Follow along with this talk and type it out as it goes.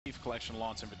Collection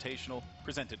Launch Invitational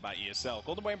presented by ESL.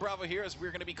 Golden Boy and Bravo here as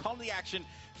we're going to be calling the action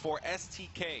for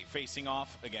STK facing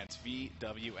off against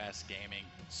VwS Gaming.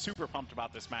 Super pumped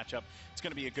about this matchup. It's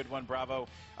going to be a good one, Bravo.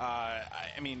 I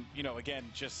mean, you know, again,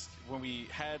 just when we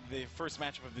had the first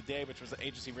matchup of the day, which was the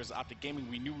Agency versus Optic Gaming,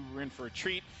 we knew we were in for a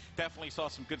treat. Definitely saw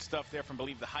some good stuff there from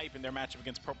Believe the Hype in their matchup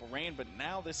against Purple Rain, but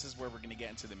now this is where we're going to get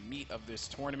into the meat of this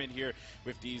tournament here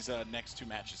with these next two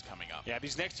matches coming up. Yeah,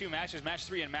 these next two matches, match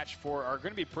 3 and match 4, are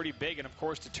going to be pretty big and, of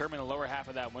course, determine the lower half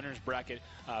of that winner's bracket.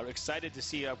 Excited to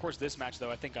see, of course, this match,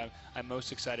 though. I think I'm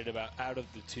most excited about, out of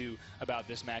the two, about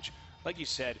this match. Like you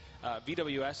said,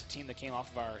 VwS, a team that came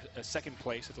off of our second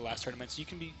place at the last tournament, so you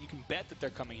can bet that they're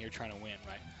coming here trying to win,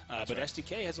 right? But right.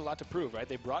 STK has a lot to prove, right?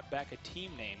 They brought back a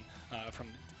team name from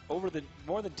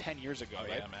more than 10 years ago, oh,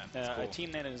 right? Yeah, man. Cool. A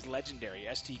team that is legendary,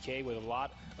 STK, with a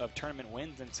lot of tournament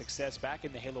wins and success back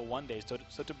in the Halo 1 days.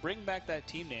 So to bring back that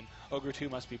team name, Ogre 2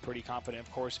 must be pretty confident.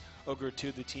 Of course, Ogre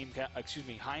 2, the team,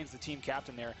 Heinz, the team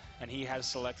captain there, and he has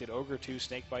selected Ogre 2,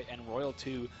 Snakebite, and Royal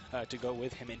 2 to go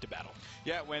with him into battle.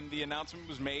 Yeah, when the announcement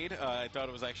was made, I thought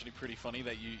it was actually pretty funny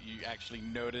that you actually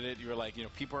noted it. You were like, you know,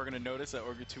 people are going to notice that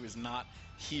Ogre 2 is not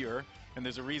here, and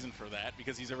there's a reason for that,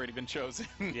 because he's already been chosen.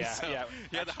 Yeah, so yeah.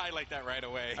 You had to highlight that right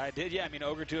away. I did, yeah. I mean,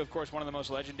 Ogre 2, of course, one of the most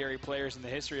legendary players in the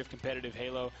history of competitive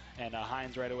Halo, and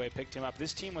Heinz right away picked him up.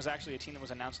 This team was actually a team that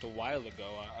was announced a while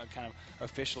ago, kind of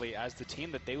officially, as the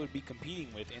team that they would be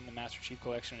competing with in the Master Chief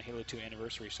Collection and Halo 2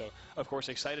 Anniversary. So, of course,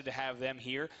 excited to have them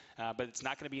here, but it's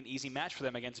not going to be an easy match for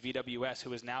them against VwS,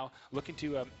 who is now looking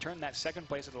to turn that second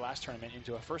place at the last tournament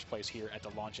into a first place here at the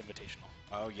Launch Invitational.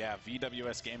 Oh, yeah,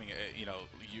 VwS Gaming, you know,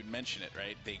 you mentioned it,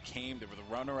 right? They were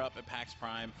the runner-up at PAX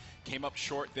Prime, came up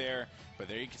short there, but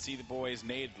there you can see the boys,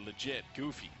 Nade, Legit,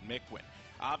 Goofy, Mikwin,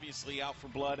 obviously out for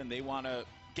blood, and they want to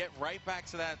get right back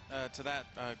to that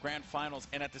grand finals,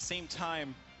 and at the same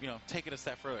time, you know, take it a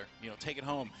step further, you know, take it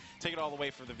home, take it all the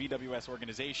way for the VwS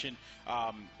organization.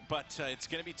 But it's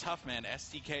going to be tough, man.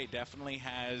 STK definitely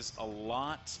has a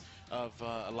lot of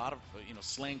you know,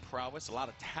 slaying prowess, a lot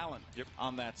of talent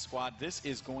on that squad. This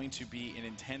is going to be an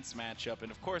intense matchup,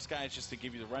 and of course, guys, just to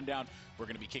give you the rundown, we're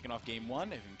going to be kicking off Game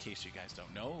 1. In case you guys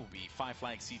don't know, it will be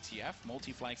 5-flag CTF,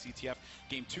 multi-flag CTF.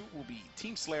 Game 2 will be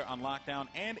Team Slayer on Lockdown,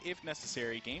 and if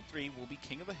necessary, Game 3 will be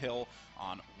King of the Hill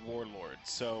on Warlord.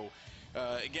 So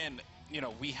again, you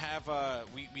know, we have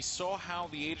we saw how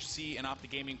the Agency and Optic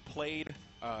Gaming played.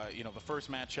 You know, the first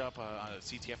matchup on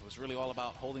CTF was really all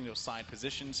about holding those side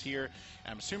positions here.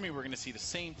 I'm assuming we're going to see the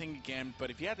same thing again. But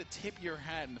if you had to tip your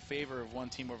hat in the favor of one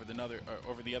team over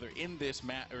the other in this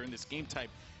in this game type,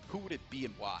 who would it be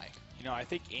and why? You know, I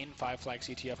think in 5-flag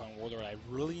CTF on Warlord, I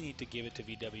really need to give it to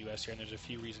VwS here, and there's a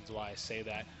few reasons why I say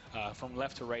that. From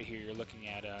left to right here, you're looking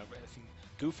at I think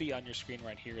Goofy on your screen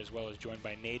right here, as well as joined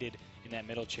by Naded in that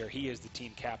middle chair. He is the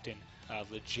team captain.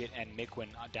 Legit and Mikwin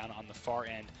down on the far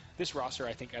end. This roster,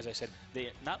 I think, as I said,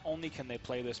 they not only can they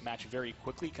play this match very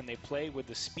quickly, can they play with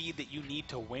the speed that you need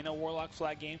to win a Warlock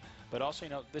flag game, but also,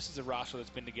 you know, this is a roster that's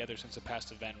been together since the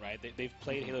past event, right? They've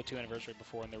played Halo 2 Anniversary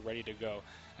before, and they're ready to go,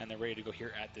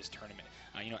 here at this tournament.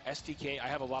 You know, STK, I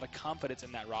have a lot of confidence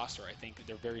in that roster. I think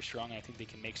they're very strong, and I think they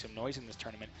can make some noise in this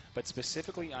tournament, but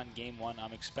specifically on Game 1,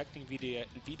 I'm expecting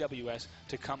VwS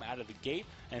to come out of the gate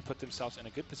and put themselves in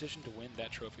a good position to win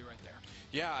that trophy right there.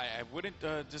 Yeah, I wouldn't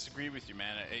disagree with you,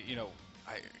 man. You know,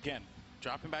 again,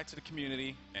 dropping back to the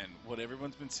community and what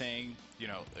everyone's been saying, you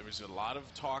know, there was a lot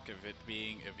of talk of it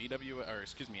being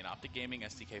an Optic Gaming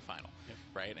STK final,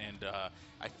 right? And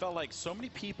I felt like so many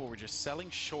people were just selling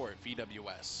short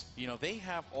VwS. You know, they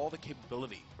have all the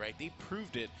capability, right? They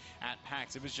proved it at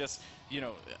PAX. It was just, you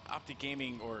know, Optic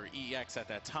Gaming or EX at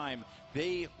that time,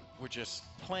 they were just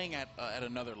playing at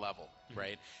another level,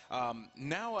 right?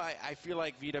 Now I feel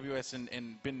like VwS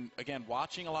and been, again,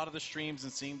 watching a lot of the streams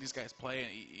and seeing these guys play,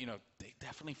 you know, they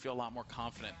definitely feel a lot more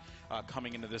confident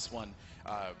coming into this one.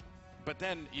 But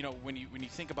then, you know, when you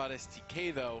think about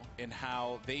STK, though, and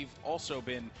how they've also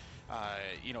been,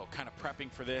 you know, kind of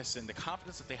prepping for this, and the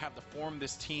confidence that they have to form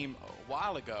this team a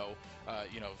while ago,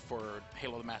 you know, for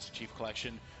Halo the Master Chief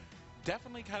Collection,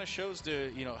 definitely kind of shows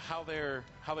the, you know, how they're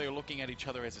looking at each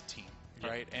other as a team,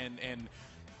 right? And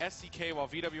STK, while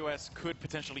VwS could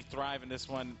potentially thrive in this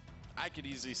one, I could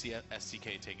easily see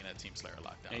STK taking that Team Slayer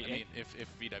lockdown. I mean, if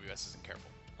VwS isn't careful.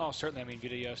 Oh, certainly. I mean,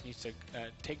 VwS needs to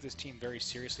take this team very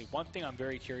seriously. One thing I'm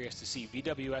very curious to see,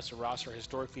 VwS, a roster,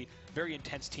 historically very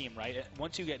intense team, right?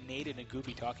 Once you get Naded and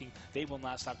Goofy talking, they will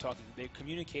not stop talking. Their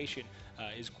communication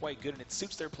is quite good, and it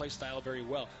suits their play style very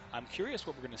well. I'm curious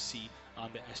what we're going to see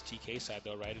on the STK side,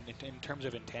 though, right? And in terms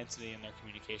of intensity in their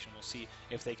communication, we'll see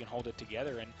if they can hold it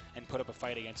together and put up a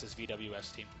fight against this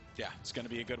VwS team. Yeah, it's going to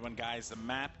be a good one, guys. The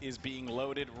map is being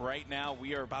loaded right now.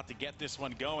 We are about to get this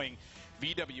one going.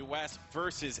 VwS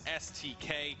versus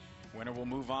STK. Winner will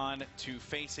move on to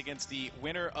face against the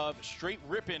winner of Straight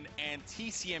Rippin' and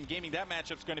TCM Gaming. That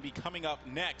matchup's going to be coming up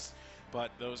next.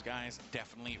 But those guys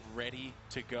definitely ready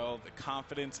to go. The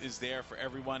confidence is there for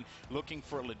everyone. Looking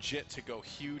for Legit to go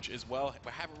huge as well.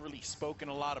 We haven't really spoken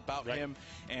a lot about him,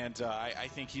 and I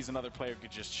think he's another player who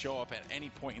could just show up at any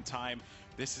point in time.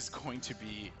 This is going to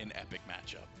be an epic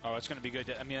matchup. Oh, it's going to be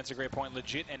good. I mean, that's a great point.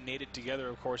 Legit and Nated together,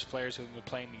 of course, players who have been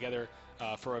playing together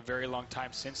for a very long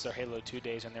time since their Halo 2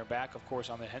 days, and they're back, of course,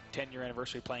 on the 10-year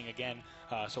anniversary playing again.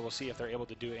 So we'll see if they're able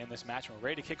to do it in this match. We're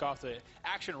ready to kick off the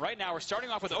action right now. We're starting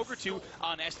off with Ogre 2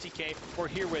 on STK. We're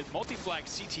here with Multi-Flag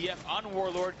CTF on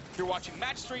Warlord. You're watching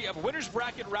match 3 of Winners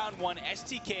Bracket Round 1,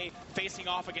 STK facing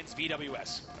off against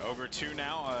VwS. Ogre 2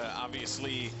 now,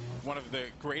 obviously one of the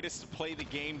greatest to play the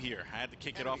game here. I had to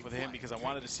kick it off with him because I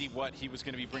wanted to see what he was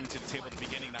going to be bringing to the table at the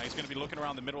beginning. Now he's going to be looking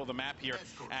around the middle of the map here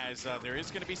as there is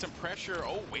going to be some pressure.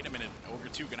 Oh, wait a minute. Ogre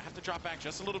 2 going to have to drop back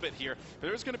just a little bit here.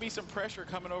 There's going to be some pressure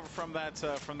coming over from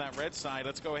that red side.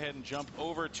 Let's go ahead and jump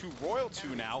over to Royal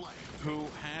 2 now, who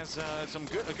has a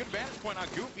good vantage point on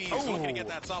Goofy. He's looking to get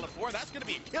that solid 4. That's going to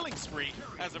be a killing spree,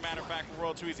 as a matter of fact, for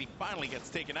Royal 2 as he finally gets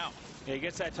taken out. Yeah, he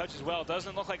gets that touch as well. It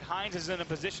doesn't look like Heinz is in a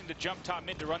position to jump top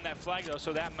mid to run that flag, though,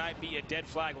 so that might be a dead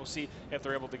flag. We'll see if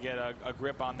they're able to get a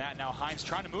grip on that. Now Heinz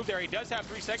trying to move there. He does have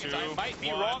 3 seconds. I might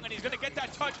be wrong, and he's going to get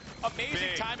that touch.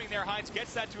 Amazing timing there. Heinz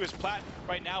gets that to his plat.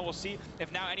 Right now, we'll see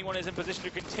if now anyone is in position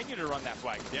to continue to run that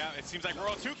flag. Yeah, it seems like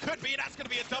Royal 2 could be. That's going to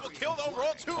be a double kill, though.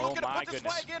 Royal 2 looking to put this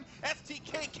flag in.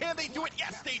 STK, can they do it?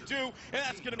 Yes, they do. And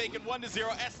that's going to make it 1-0.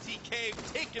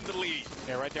 STK taking the lead.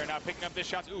 Yeah, right there now picking up the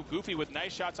shots. Ooh, Goofy with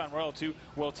nice shots on Royal 2.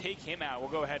 We'll take him out. We'll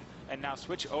go ahead and now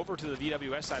switch over to the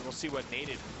VwS side. We'll see what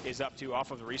Nated is up to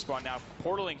off of the respawn now.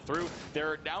 Portaling through.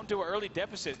 They're down to an early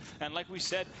deficit. And like we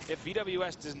said, if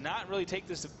VwS does not really take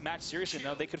this match seriously,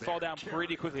 though, they could fall down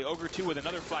pretty quickly. Ogre 2 with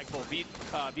another flagpole.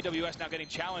 VwS now getting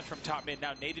challenged from top mid.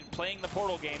 Now Nated playing the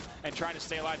portal game and trying to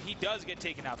stay alive. He does get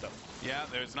taken out, though. Yeah,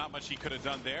 there's not much he could have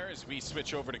done there as we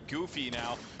switch over to Goofy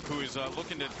now, who is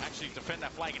looking to actually defend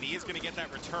that flag, and he is going to get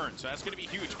that return. So that's going to be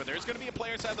huge. But there's going to be a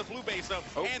player inside the blue base, though,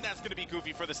 and that's going to be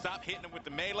Goofy for the stop, hitting him with the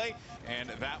melee, and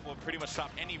that will pretty much stop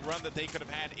any run that they could have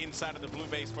had inside of the blue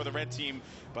base for the red team.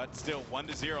 But still,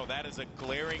 1-0. That is a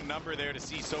glaring number there to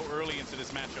see so early into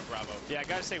this matchup, Bravo. Yeah, I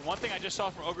got to say, one thing I just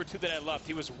saw from Ogre 2 that I loved,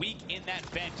 he was weak in that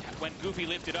vent when Goofy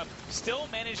lifted up. Still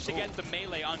managed to get the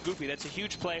melee on Goofy. That's a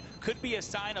huge play. Could be a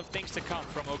sign of things to come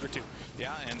from Ogre 2.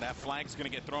 Yeah, and that flag's going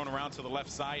to get thrown around to the left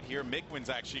side here. Mikwin's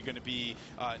actually going to be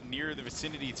near the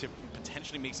vicinity to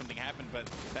potentially make something happen, but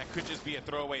that could just be a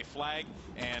throwaway flag.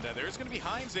 And there's going to be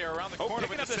Heinz there around the corner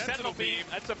with the Sentinel beam.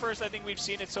 That's the first I think we've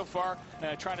seen it so far,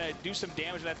 trying to do some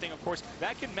damage to that thing. Of course,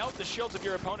 that can melt the shields of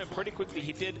your opponent pretty quickly.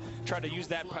 He did try to use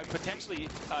that, potentially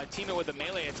team it with a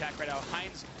melee attack right now.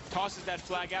 Heinz tosses that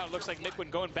flag out. It looks like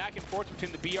Mikwin going back and forth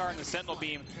between the BR and the Sentinel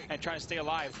beam and trying to stay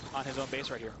alive on his own base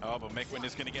right here. Oh, but Mikwin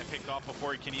is going to get picked off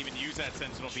before he can even use that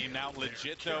Sentinel beam. Now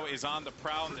Legit, though, is on the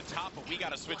prowl in the top, but we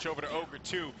got to switch over to Ogre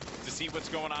 2 to see what's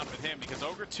going on with him, because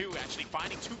Ogre 2 actually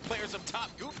finding 2 players up top.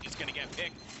 Goofy's going to get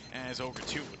picked as Ogre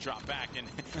 2 will drop back, and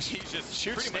he just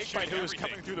shoots Snakebite, who was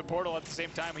coming through the portal at the same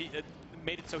time. He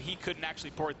made it so he couldn't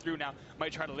actually pour it through. Now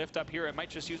might try to lift up here. It might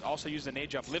just also use the nade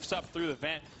jump. Lifts up through the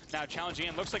vent. Now challenging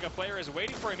in. Looks like a player is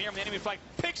waiting for him here on the enemy flag.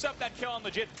 Picks up that kill on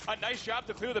Legit. A nice job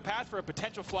to clear the path for a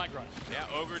potential flag run. Yeah,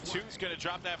 Ogre 2 is going to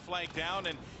drop that flag down,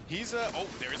 and he's oh,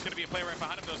 there is going to be a player right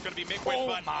behind him. There's going to be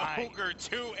Mikwin, but Ogre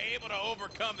 2 able to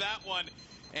overcome that one.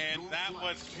 And that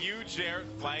was huge there.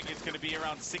 Flag is going to be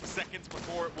around 6 seconds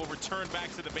before it will return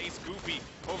back to the base. Goofy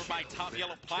over by top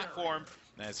yellow platform,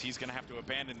 as he's going to have to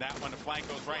abandon that one. The flag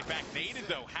goes right back. Nated,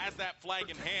 though, has that flag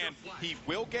in hand. He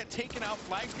will get taken out.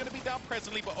 Flag's going to be down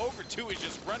presently, but Ogre 2 is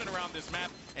just running around this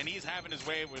map, and he's having his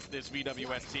way with this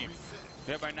VwS team.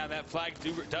 Yeah, right now that flag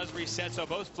does reset, so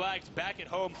both flags back at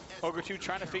home. Ogre 2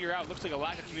 trying to figure out, looks like a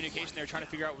lack of communication there, trying to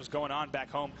figure out what's going on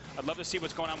back home. I'd love to see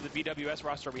what's going on with the VwS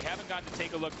roster. We haven't gotten to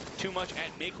take a look too much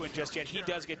at Mikwin just yet. He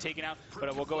does get taken out,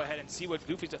 but we'll go ahead and see what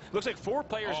Goofy's doing. Looks like 4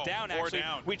 players down, actually.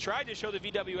 We tried to show the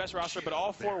VwS roster, but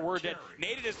all 4 were dead.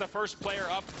 Nated is the first player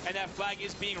up, and that flag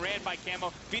is being ran by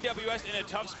Camo. VwS in a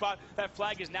tough spot. That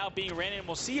flag is now being ran, and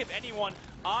we'll see if anyone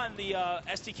on the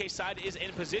STK side is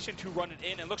in position to run it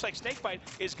in. And looks like Snakebite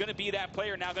is going to be that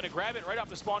player now, going to grab it right off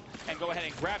the spawn and go ahead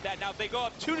and grab that. Now they go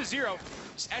up 2-0.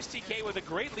 STK with a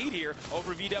great lead here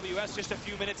over VwS just a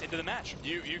few minutes into the match.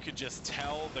 You could just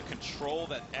tell the control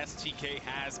that STK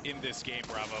has in this game,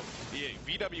 Bravo.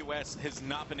 VwS has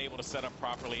not been able to set up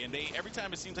properly, and every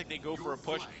time it seems like they go for a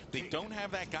push, they don't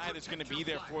have that guy that's going to be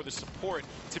there for the support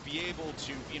to be able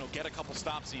to, get a couple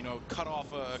stops, cut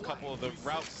off a couple of the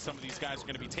routes some of these guys are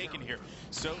going to be taking here.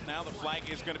 So now the flag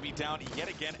is going to be down yet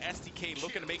again. STK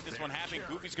looking to make this one happen.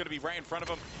 Goofy's going to be right in front of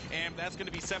him, and that's going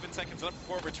to be 7 seconds left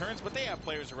before it returns, but they have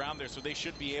players around there, so they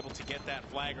should be able to get that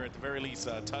flag, or at the very least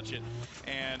touch it.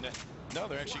 And no,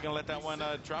 they're actually going to let that one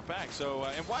drop back. So,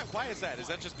 and why is that? Is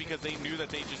that just because they knew that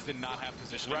they just did not have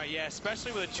position? Right, yeah,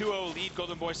 especially with a 2-0 lead,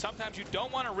 Golden Boy. Sometimes you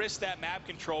don't want to risk that map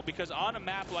control, because on a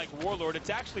map like Warlord, it's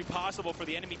actually possible for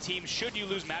the enemy team, should you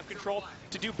lose map control,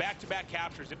 to do back-to-back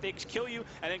captures. If they kill you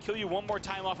and then kill you one more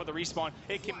time off of the respawn,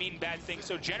 it can mean bad things.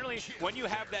 So generally, when you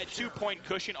have that 2-point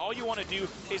cushion, all you want to do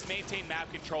is maintain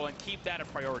map control and keep that a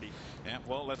priority. Yeah,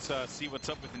 well, let's see what's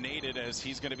up with Naded, as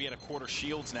he's going to be at a quarter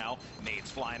shields now.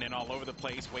 Nade's flying in all over the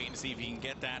place, waiting to see if he can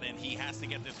get that, and he has to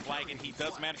get this flag, and he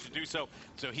does manage to do so.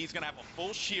 So he's going to have a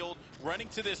full shield, running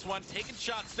to this one, taking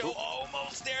shots, still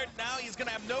almost there. Now he's going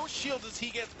to have no shield as he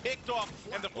gets picked off,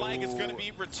 and the flag is going to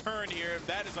be returned here.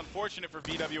 That is unfortunate for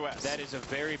VwS. That is a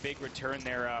very big return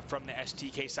there from the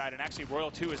STK side, and actually Royal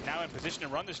 2 is now in position to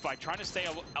run this flag, trying to stay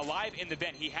alive in the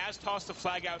vent. He has tossed the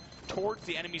flag out towards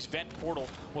the enemy's vent portal.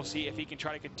 We'll see if he can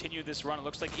try to continue this run. It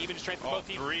looks like even strength for both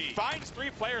teams. Finds 3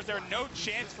 players there, no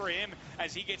chance for him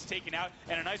as he gets taken out,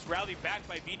 and a nice rally back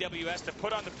by VwS to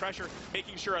put on the pressure,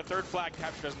 making sure a 3rd flag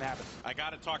capture doesn't happen. I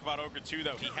got to talk about Ogre 2,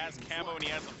 though. He has camo and he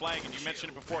has the flag, and you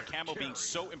mentioned it before, camo being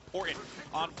so important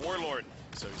on Warlord.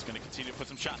 So he's going to continue to put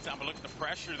some shots down, but look at the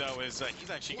pressure, though, is he's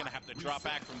actually going to have to drop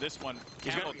back from this one.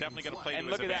 Camo definitely going to play to his advantage. And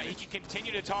look at that, he can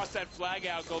continue to toss that flag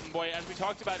out, Golden Boy. As we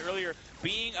talked about earlier,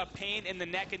 being a pain in the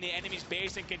neck in the enemy's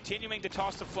base and continuing to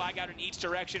toss the flag out in each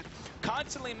direction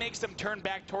constantly makes them turn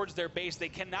back towards their base. They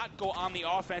cannot go on the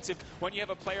offensive when you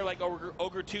have a player like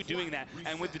Ogre 2 doing that.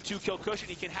 And with the 2-kill cushion,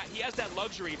 he has that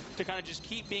luxury to kind of just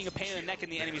keep being a pain in the neck in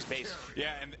the enemy's base.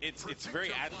 Yeah, and it's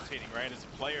very agitating, right, as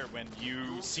a player, when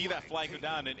you see that flag go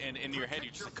down, and in your head,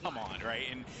 you're just like, come on, right?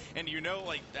 And you know,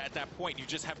 like, at that point, you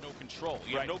just have no control.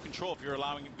 You have no control if you're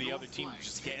allowing the other team to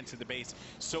just get into the base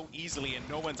so easily, and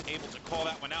no one's able to call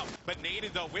that one out. But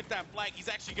Naden, though, with that flag, he's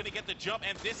actually going to get the jump,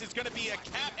 and this is going to be a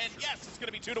cap, and yes, it's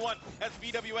going to be 2-1, as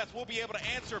VwS will be able to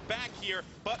answer back here,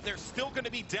 but they're still going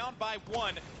to be down by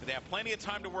 1. They have plenty of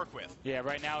time to work with. Yeah,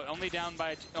 right now, only down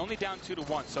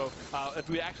 2-1. So if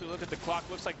we actually look at the clock,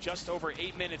 looks like just over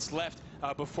 8 minutes left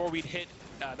before we'd hit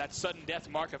that sudden death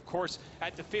mark. Of course,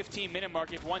 at the 15-minute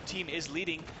mark, if one team is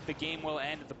leading, the game will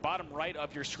end. At the bottom right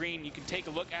of your screen, you can take a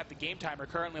look at the game timer,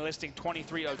 currently listing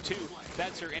 23:02.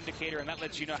 That's your indicator, and that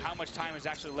lets you know how much time is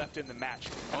actually left in the match.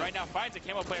 And right now, finds a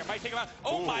camo player, might take him out.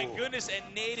 Oh my goodness, and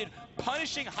Naden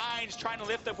punishing Hines, trying to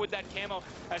lift up with that camo.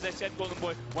 As I said, Golden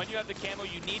Boy, when you have the camo,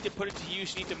 you need to put it to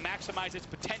use. You need to maximize its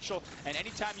potential, and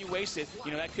anytime you waste it,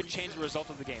 that could change the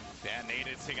result of the game. Yeah,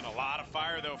 Naden's taking a lot of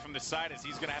fire, though, from the side, as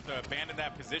he's going to have to abandon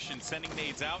that position, sending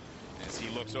nades out as he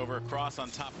looks over across on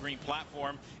top green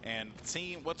platform and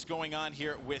seeing what's going on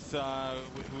here with,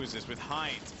 who is this, with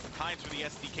Hines. Hines for the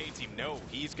STK team. No,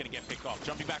 he's going to get picked off.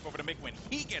 Jumping back over to McWin.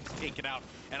 He gets taken out.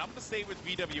 And I'm going to stay with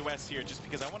VwS here just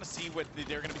because I want to see what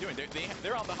they're going to be doing.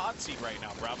 They're on the hot seat right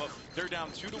now, Bravo. They're down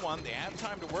 2-1. They have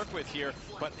time to work with here,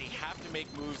 but they have to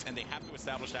make moves and they have to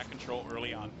establish that control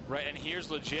early on. Right, and here's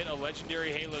legit a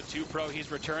legendary Halo 2 pro. He's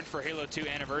returned for Halo 2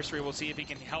 anniversary. We'll see if he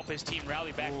can help his team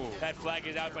rally back. That flag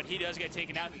is out, but he does get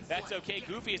taken out. That's okay.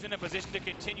 Goofy is in a position to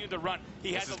continue the run.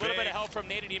 He has a little bit of help from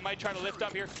Naden. He might try to lift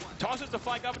up here. Tosses the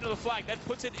flag up into the flag. That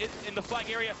puts it in the flag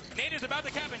area. Naden's about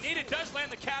to cap, and Naden does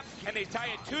land the cap, and they tie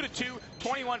it 2-2.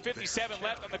 21:57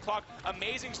 left on the clock.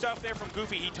 Amazing stuff there from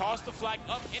Goofy. He tossed the flag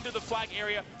up into the flag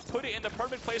area, put it in the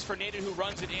perfect place for Naden, who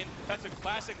runs it in. That's a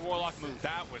classic Warlock move.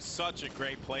 That was such a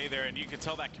great play there, and you can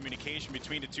tell that communication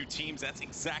between the two teams. That's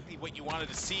exactly what you wanted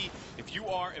to see if you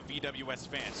are a VwS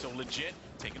fan. So legit,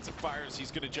 taking some fires. He's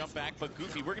going to jump back, but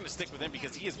Goofy, we're going to stick with him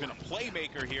because he has been a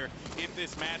playmaker here in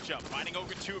this matchup. Finding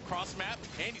Ogre 2 across map,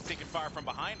 and he's taking fire from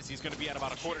behind as he's going to be at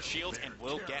about a quarter shield and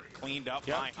will get cleaned up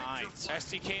by Hines.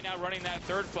 STK now running that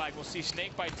 3rd flag. We'll see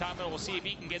Snakebite top middle. We'll see if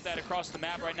he can get that across the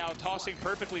map right now. Tossing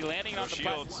perfectly, landing on the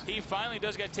shields. He finally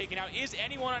does get taken out. Is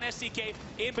anyone on STK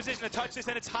in position to touch this?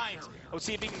 And it's Hines. We'll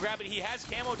see if he can grab it. He has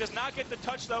camo, does not get the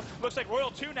touch though. Looks like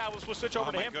Royal 2 now will switch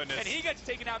over to him. Goodness. And he gets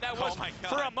taken out. That was,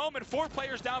 for a moment, 4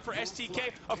 players down for for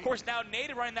STK. Of course, now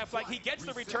Nated running that flag. He gets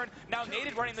the return. Now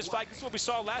Nated running this flag. This is what we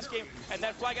saw last game, and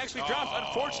that flag actually drops.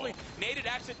 Unfortunately, Nated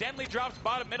accidentally drops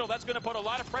bottom middle. That's going to put a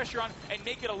lot of pressure on and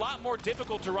make it a lot more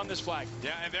difficult to run this flag.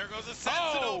 Yeah, and there goes a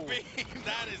sentinel beam.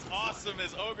 That is awesome,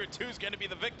 as Ogre 2 is going to be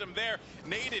the victim there.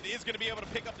 Nated is going to be able to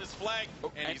pick up this flag,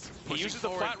 and he uses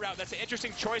forward. The flat route. That's an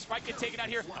interesting choice. Might get taken out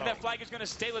here, and that flag is going to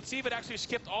stay. Let's see if it actually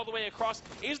skipped all the way across.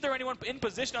 Is there anyone in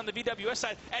position on the VwS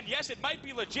side? And yes, it might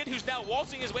be Legit, who's now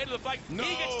waltzing his way to the flag. No.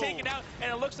 He gets taken out,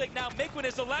 and it looks like now McWin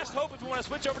is the last hope if we want to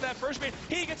switch over to that first grade.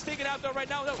 He gets taken out, though, right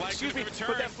now. No, excuse me,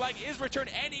 but that flag is returned,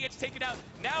 and he gets taken out.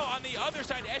 Now, on the other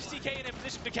side, STK in a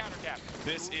position to counter cap.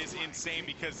 This is insane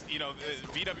because, you know,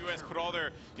 VwS put all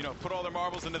their,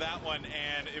 marbles into that one,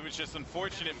 and it was just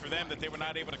unfortunate for them that they were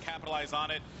not able to capitalize on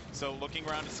it. So looking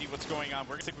around to see what's going on,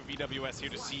 we're going to stick with VwS here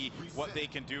to see what they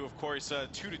can do. Of course,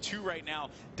 2-2 right now.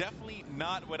 Definitely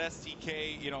not what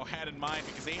STK, had in mind,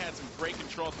 because they had some great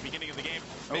control at the beginning of the game.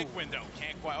 Big window,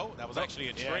 can't quite. Oh, that was actually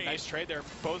a trade. Nice trade there.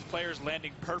 Both players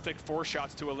landing perfect 4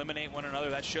 shots to eliminate one another.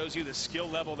 That shows you the skill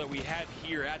level that we have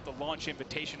here at the Launch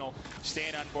Invitational.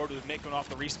 Staying on board with McWin off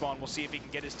the respawn. We'll see if he can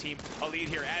get his team a lead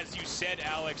here. As you said,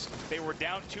 Alex, they were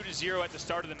down 2-0 at the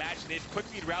start of the match. They've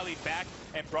quickly rallied back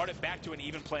and brought it back to an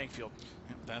even playing field.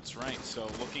 That's right. So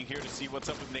looking here to see what's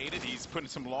up with Nated. He's putting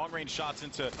some long-range shots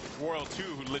into Warloard 2,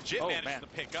 who legit managed to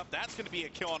pick up. That's going to be a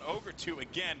kill on Ogre 2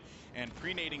 again. And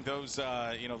pre-nading those,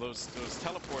 those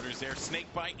teleporters there.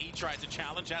 Snakebite, he tried to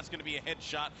challenge. That's going to be a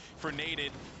headshot for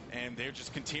Nated. And they're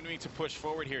just continuing to push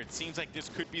forward here. It seems like this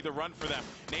could be the run for them.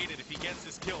 Nated, if he gets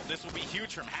this kill, this will be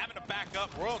huge for him. Having to back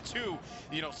up. Warloard 2,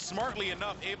 smartly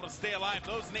enough, able to stay alive.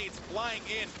 Those nades flying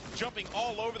in, jumping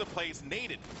all over the place.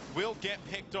 Nated will get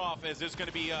picked off, as there's going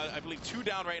to be, I believe, 2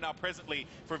 down right now presently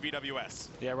for VwS.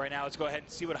 Yeah, right now, let's go ahead and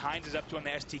see what Hines is up to on the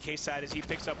STK side as he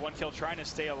picks up 1 kill, trying to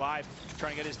stay alive,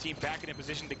 trying to get his team back in a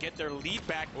position to get their lead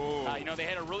back. They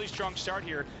had a really strong start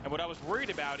here, and what I was worried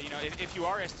about, if you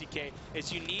are STK,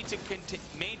 is you need to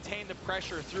maintain the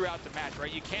pressure throughout the match,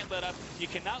 right? You can't let up. You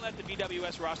cannot let the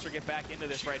VwS roster get back into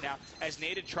this right now. As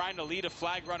Nated trying to lead a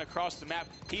flag run across the map,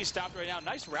 he's stopped right now.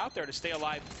 Nice route there to stay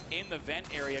alive in the vent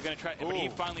area. Going to try, but he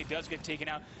finally does get taken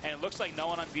out, and it looks like no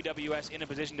one on VwS in a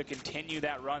position to continue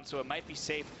that run, so it might be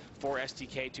safe for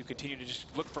STK to continue to just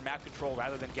look for map control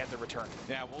rather than get the return.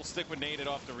 Yeah, we'll stick with Nated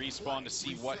off the respawn to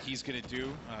see what he's going to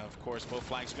do. Of course, both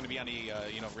flags going to be on the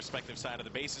respective side of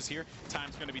the bases here.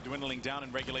 Time's going to be dwindling down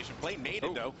in regulation play.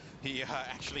 Nated, though, he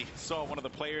actually saw one of the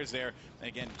players there.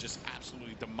 Again, just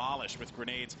absolutely demolished with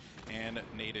grenades, and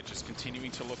Nated just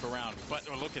continuing to look around. But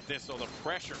look at this, though, the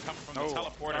pressure coming from the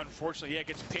teleporter. Unfortunately, yeah, it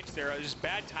gets pinched there. Just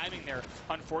bad timing there,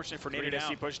 unfortunately, for Nated as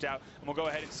he pushed out. And we'll go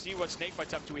ahead and see what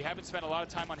Snakebite's up to. We haven't spent a lot of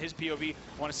time on his POV.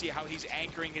 I want to see how he's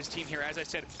anchoring his team here. As I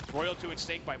said, Royal 2 and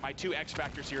Snakebite, my 2 X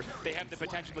factors here. They have the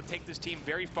potential to take this team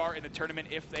very far in the tournament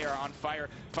if they are on fire.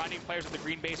 Finding players at the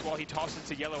green base while he tosses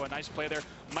to yellow, a nice play there.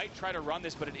 Might try to run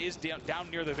this, but it is down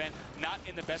near the vent. Not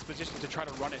in the best position to try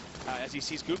to run it, as he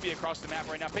sees Goofy across the map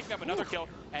right now, picking up another kill,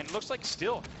 and looks like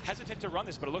still hesitant to run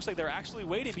this, but it looks like they're actually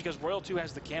waiting because Royal 2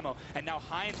 has the camo, and now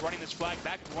Hines running this flag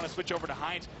back. If we want to switch over to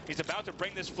Hines, he's about to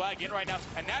bring this flag in right now,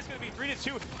 and that's going to be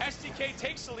 3-2. STK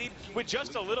takes the lead with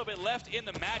just a little bit left in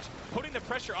the match, putting the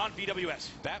pressure on VwS.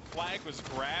 That flag was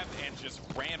grabbed and just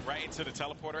ran right into the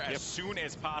teleporter as soon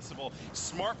as possible.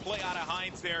 Smart play out of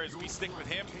Hines there as we stick with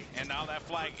him, and now that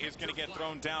flag is going to get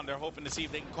thrown down. They're hoping to see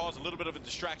if they can cause a little bit of a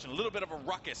distraction, a little bit of a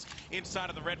ruckus inside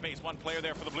of the red base. 1 player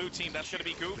there for the blue team. That's going to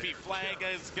be Goofy. Flag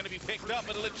is going to be picked up,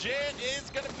 but Legit is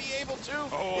going to be able to.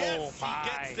 He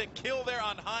gets the kill there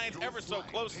on Hines, ever so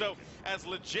close, though, as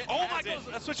Legit has it.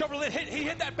 Let's switch over. He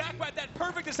hit that back by that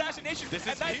perfect assassination. This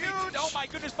is huge. Oh my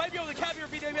goodness, might be able to capture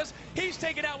VwS. He's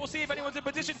taken out. We'll see if anyone's in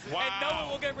position. Wow. And no one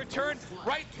will get returned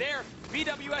right there.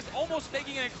 VwS almost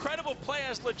making an incredible play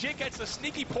as Legit gets the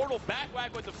sneaky portal back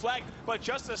whack with the flag, but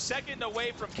just a second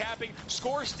away from capping.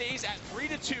 Score stays at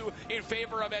 3-2 in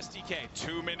favor of STK.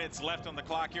 2 minutes left on the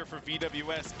clock here for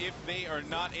VwS. If they are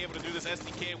not able to do this,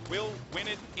 STK will win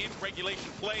it in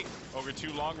regulation play. Ogre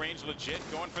 2 long range, Legit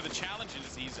going for the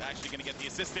challenges. He's actually going to get the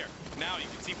assist there. Now you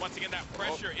can see once again that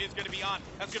pressure is going to be on.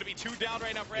 That's going to be 2 down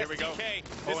right now for STK.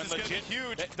 This is going to be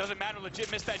huge. It doesn't matter.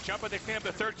 Legit missed that jump, but they clean up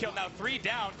the 3rd kill. Now 3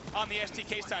 down on the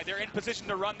STK side. They're in position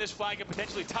to run this flag and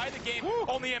potentially tie the game.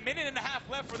 Only a minute and a half half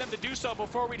left for them to do so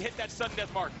before we'd hit that sudden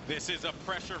death mark. This is a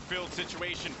pressure-filled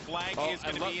situation. Flag is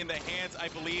going to be in the hands, I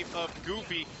believe, of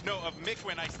Goofy. No, of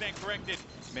Mikwin. I stand corrected.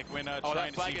 Mikwin trying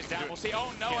that flag to is down. We'll see.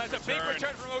 Oh, no, as a big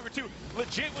return from Ogre 2.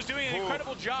 Legit was doing an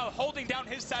incredible job holding down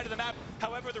his side of the map.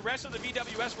 However, the rest of the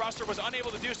VwS roster was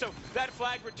unable to do so. That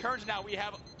flag returns now. We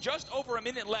have just over a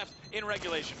minute left in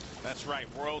regulation. That's right.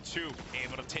 World 2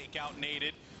 able to take out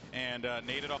Naded. And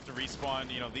Naded off the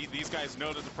respawn. You know, these guys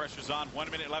know that the pressure's on.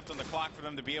 1 minute left on the clock for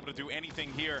them to be able to do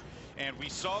anything here. And we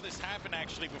saw this happen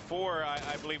actually before,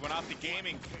 I believe, when Optic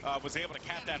Gaming was able to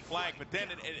cap that flag. But then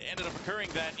it ended up occurring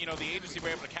that, you know, the agency were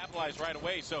able to capitalize right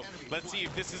away. So let's see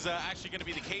if this is actually going to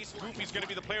be the case. Goofy's going to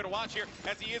be the player to watch here,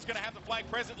 as he is going to have the flag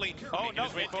presently. Oh, no,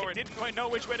 it didn't quite know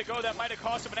which way to go. That might have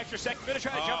cost him an extra second. Going to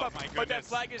try to jump up, but that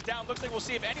flag is down. Looks like we'll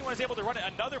see if anyone is able to run it.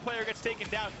 Another player gets taken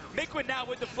down. Mikwin now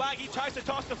with the flag. He tries to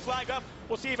toss the flag up.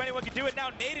 We'll see if anyone can do it now.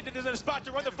 Naded is in a spot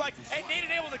to run the flag, and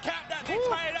Naded able to cap that. They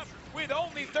tie it up with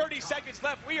only 30 seconds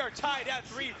left. We are tied at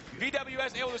 3.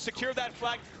 VwS able to secure that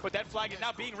flag, but that flag is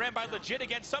now being ran by Legit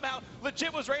again. Somehow,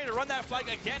 Legit was ready to run that flag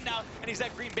again now, and he's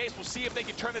at green base. We'll see if they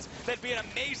can turn this. That'd be an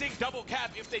amazing double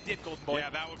cap if they did, Golden Boy. Yeah,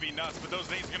 that would be nuts, but those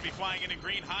nades are going to be flying into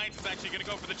green. Hines is actually going to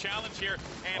go for the challenge here,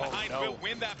 and Hines will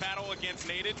win that battle against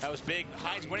Naded. That was big.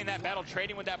 Hines winning that battle,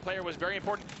 trading with that player was very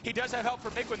important. He does have help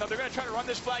from Mikwin, though. They're going to try to run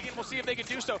this flag in. We'll see if they can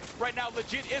do so. Right now,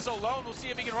 Legit is alone. We'll see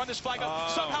if he can run this flag up.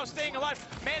 Somehow staying alive.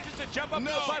 Manages to jump up to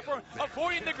the platform,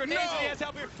 avoiding the grenades, and he has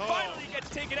help here. Finally gets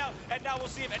taken out, and now we'll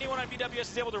see if anyone on VwS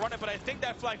is able to run it, but I think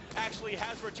that flag actually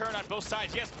has returned on both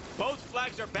sides. Yes, both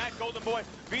flags are back, Golden Boy.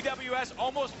 VwS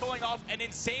almost pulling off an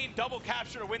insane double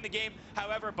capture to win the game.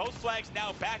 However, both flags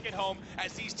now back at home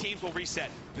as these teams will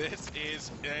reset. This is,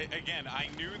 again, I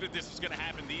knew that this was going to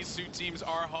happen. These SUDDOTH teams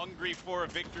are hungry for a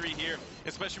victory here,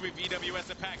 especially with VwS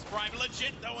at PAX Prime.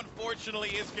 Legit, though, unfortunately,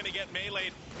 is going to get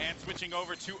meleeed, and switching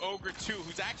over to Ogre 2,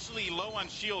 who's actually low on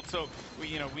shield, so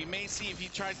we may see if he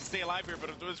tries to stay alive here, but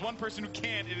if there's one person who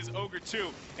can, it is Ogre 2.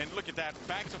 And look at that,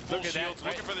 back to full shields,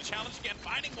 looking for the challenge again,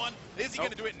 finding one. Is he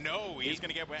going to do it? No, he's going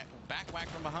to get back whacked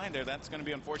from behind there. That's going to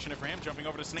be unfortunate for him, jumping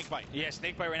over to Snakebite. Yeah,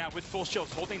 Snakebite right now with full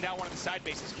shields, holding down one of the side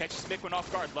bases, catches Mikwin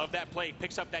off guard. Love that play,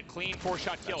 picks up that clean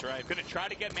 4-shot kill. That's right. Going to try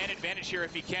to get man advantage here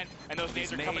if he can, and those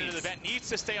nades are coming into the vent. Needs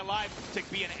to stay alive to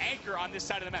be an anchor on this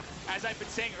side of the map. As I've been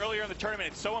saying earlier in the tournament,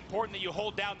 it's so important that you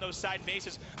hold down those side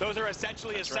bases. Those are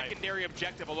essentially a secondary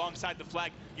objective alongside the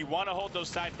flag. You want to hold those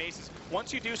side bases.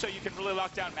 Once you do so, you can really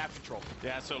lock down map control.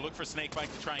 Yeah, so look for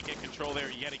Snakebite to try and get control there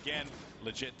yet again.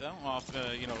 Legit, though, off,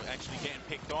 actually getting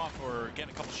picked off or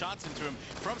getting a couple shots into him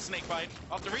from Snakebite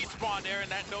off the respawn there,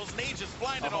 and those nades just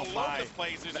flying all over the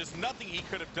place. There's just nothing he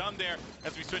could have done there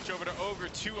as we switch over to Ogre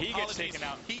 2. He gets taken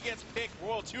out. He gets picked.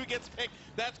 World 2 gets picked.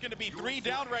 That's going to be 3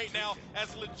 down right now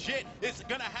as Legit is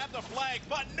going to have the flag,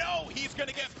 but no, he's going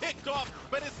to get picked off,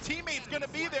 but his teammate's going to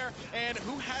be there, and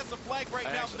who has the flag right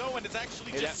now? No one. It's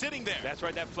actually just sitting there. That's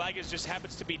right. That flag just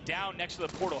happens to be down next to the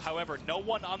portal. However, no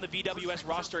one on the VwS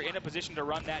roster in a position to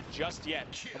run that just yet,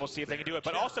 and we'll see if they can do it.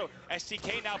 But also,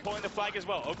 STK now pulling the flag as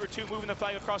well. Ogre 2 moving the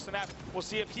flag across the map. We'll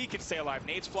see if he can stay alive.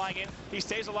 Nades flying in. He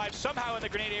stays alive somehow in the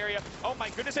grenade area. Oh my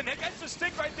goodness, and it gets the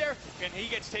stick right there, and he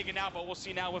gets taken out. But we'll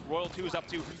see now what Royal 2 is up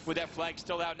to with that flag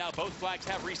still out. Now both flags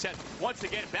have reset. Once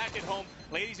again, back at home.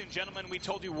 Ladies and gentlemen, we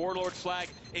told you Warlord's flag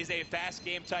is a fast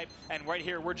game type, and right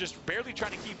here, we're just barely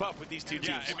trying to keep up with these two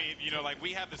teams. Yeah, I mean, like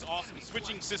we have this awesome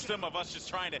switching system of us just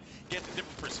trying to get the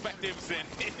different perspectives, and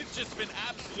it's just been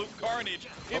absolute carnage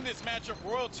in this matchup.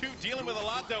 Royal 2 dealing with a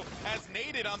lot, though, as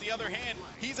Naded, on the other hand,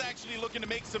 he's actually looking to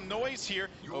make some noise here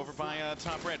over by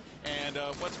Top Red. And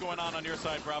what's going on your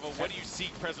side, Bravo? What do you see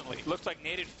presently? Looks like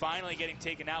Naded finally getting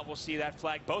taken out. We'll see that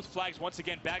flag. Both flags once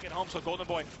again back at home, so Golden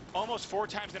Boy almost 4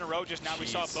 times in a row just now. We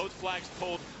saw both flags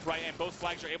pulled, right, and both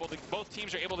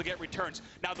teams are able to get returns.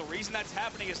 Now, the reason that's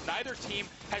happening is neither team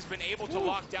has been able to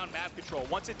lock down map control.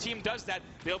 Once a team does that,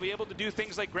 they'll be able to do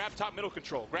things like grab top middle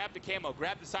control, grab the camo,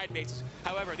 grab the side bases.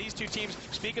 However, these two teams,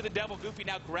 speak of the devil, Goofy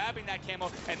now grabbing that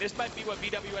camo, and this might be what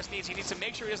VwS needs. He needs to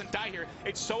make sure he doesn't die here.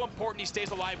 It's so important he stays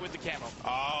alive with the camo.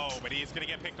 Oh, but he's going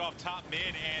to get picked off top mid,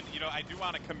 and, I do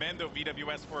want to commend, though,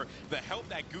 VwS for the help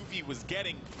that Goofy was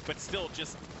getting, but still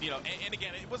just, and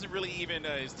again, it wasn't really even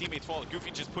his teammate's fault.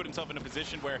 Goofy just put himself in a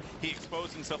position where he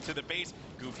exposed himself to the base.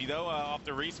 Goofy, though, off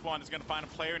the respawn, is going to find a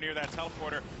player near that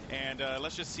teleporter, and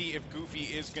let's just see if Goofy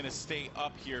is going to stay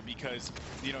up here because,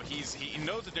 he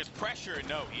knows that there's pressure.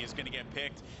 No, he is going to get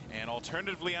picked, and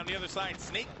alternatively, on the other side,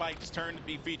 Snakebite's turn to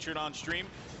be featured on stream.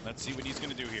 Let's see what he's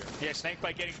going to do here. Yeah,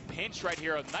 Snakebite getting pinched right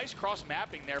here. A nice cross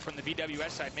mapping there from the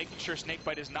VwS side, making sure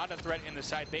Snakebite is not a threat in the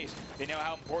side base. They know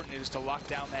how important it is to lock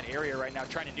down that area right now,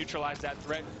 trying to neutralize that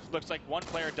threat. Looks like one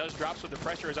player does drop, so the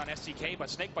pressure pressure is on STK, but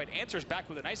Snakebite answers back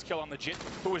with a nice kill on Legit,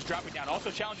 who is dropping down.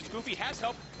 Also challenges Goofy, has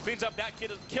help, cleans up that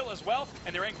kill as well,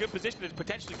 and they're in good position to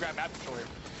potentially grab map control here.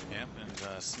 Yeah,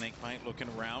 and Snakebite looking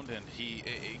around, and he,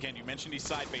 again, you mentioned these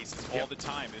side bases all the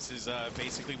time. This is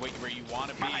basically where you want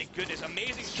to be. My goodness,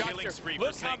 amazing shot there.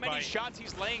 Look how many shots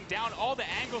he's laying down, all the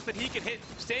angles that he can hit,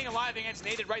 staying alive against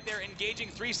Nated right there, engaging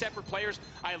 3 separate players.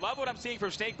 I love what I'm seeing from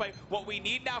Snakebite. What we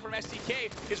need now from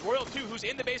STK is Royal 2, who's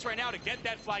in the base right now to get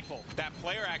that flagpole. That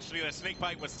player, actually, that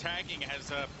Snakebite was tagging has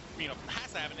to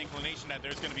have an inclination that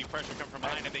there's going to be pressure come from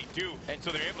behind, and they do. And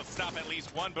so they're able to stop at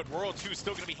least one, but Royal 2 is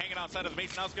still going to be hanging outside of the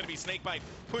base. Now it's going to be Snakebite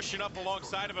pushing up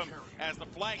alongside of him as the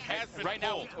flag has been right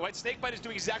pulled. Now, what Snakebite is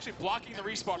doing is actually blocking the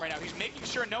respawn right now. He's making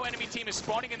sure no enemy team is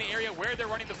spawning in the area where they're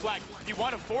running the flag. You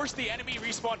want to force the enemy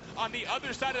respawn on the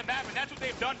other side of the map, and that's what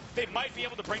they've done. They might be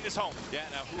able to bring this home. Yeah,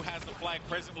 now who has the flag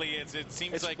presently? It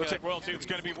seems like Royal 2. It's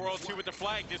going to be Royal 2 with the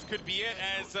flag. This could be it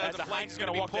as the flag's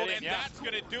going to be pulled, and that's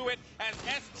going to do it as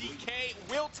STK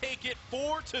will take it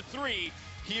 4-3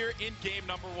 here in game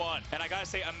number 1. And I gotta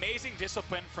say, amazing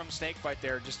discipline from Snakebite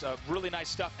there. Just really nice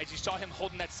stuff. As you saw him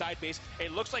holding that side base,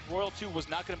 it looks like Royal 2 was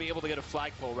not going to be able to get a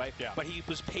flagpole, right? Yeah. But he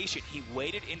was patient. He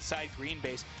waited inside green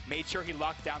base, made sure he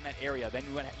locked down that area. Then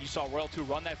when you saw Royal 2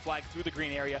 run that flag through the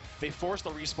green area, they forced the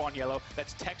respawn yellow.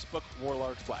 That's textbook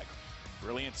Warlord flag.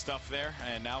 Brilliant stuff there,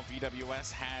 and now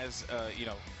VwS has,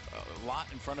 a lot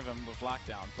in front of him with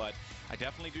lockdown, but I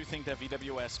definitely do think that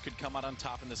VwS could come out on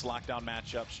top in this lockdown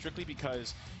matchup, strictly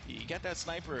because you get that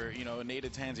sniper, in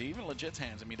Nated's hands, even Legit's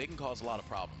hands. I mean, they can cause a lot of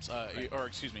problems, or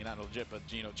excuse me, not Legit, but,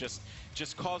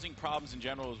 just causing problems in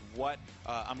general is what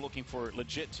I'm looking for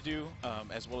Legit to do,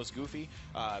 as well as Goofy.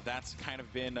 That's kind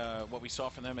of been what we saw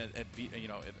from them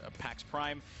at PAX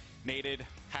Prime. Nated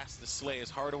has to slay his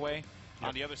heart away.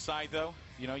 On the other side, though,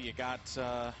 you got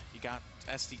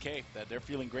STK, that they're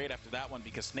feeling great after that one,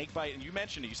 because Snakebite, and you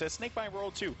mentioned it, you said Snakebite and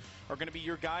Royal 2 are going to be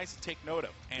your guys to take note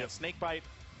of, and Snakebite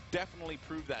definitely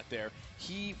proved that there.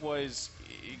 He was,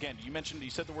 again, you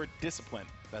said the word discipline.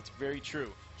 That's very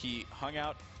true. He hung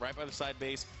out right by the side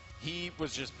base. He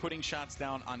was just putting shots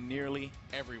down on nearly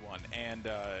everyone, and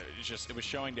it was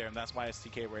showing there, and that's why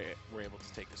STK were able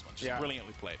to take this one. Just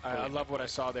brilliantly played. I love what I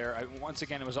saw there. Once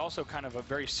again, it was also kind of a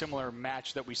very similar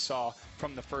match that we saw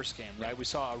from the first game, right? We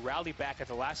saw a rally back at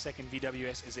the last second.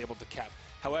 VwS is able to cap.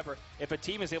 However, if a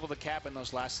team is able to cap in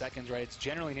those last seconds, right, it's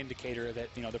generally an indicator that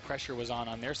the pressure was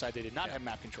on their side. They did not have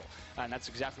map control, and that's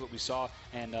exactly what we saw.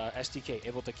 And STK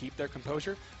able to keep their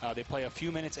composure. They play a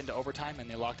few minutes into overtime, and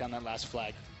they lock down that last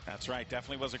flag. That's right.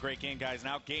 Definitely was a great game, guys.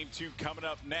 Now game 2 coming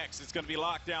up next. It's going to be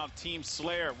Lockdown Team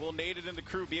Slayer. Will Nated and the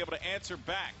crew be able to answer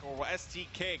back, or will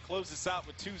STK close this out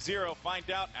with 2-0? Find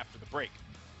out after the break.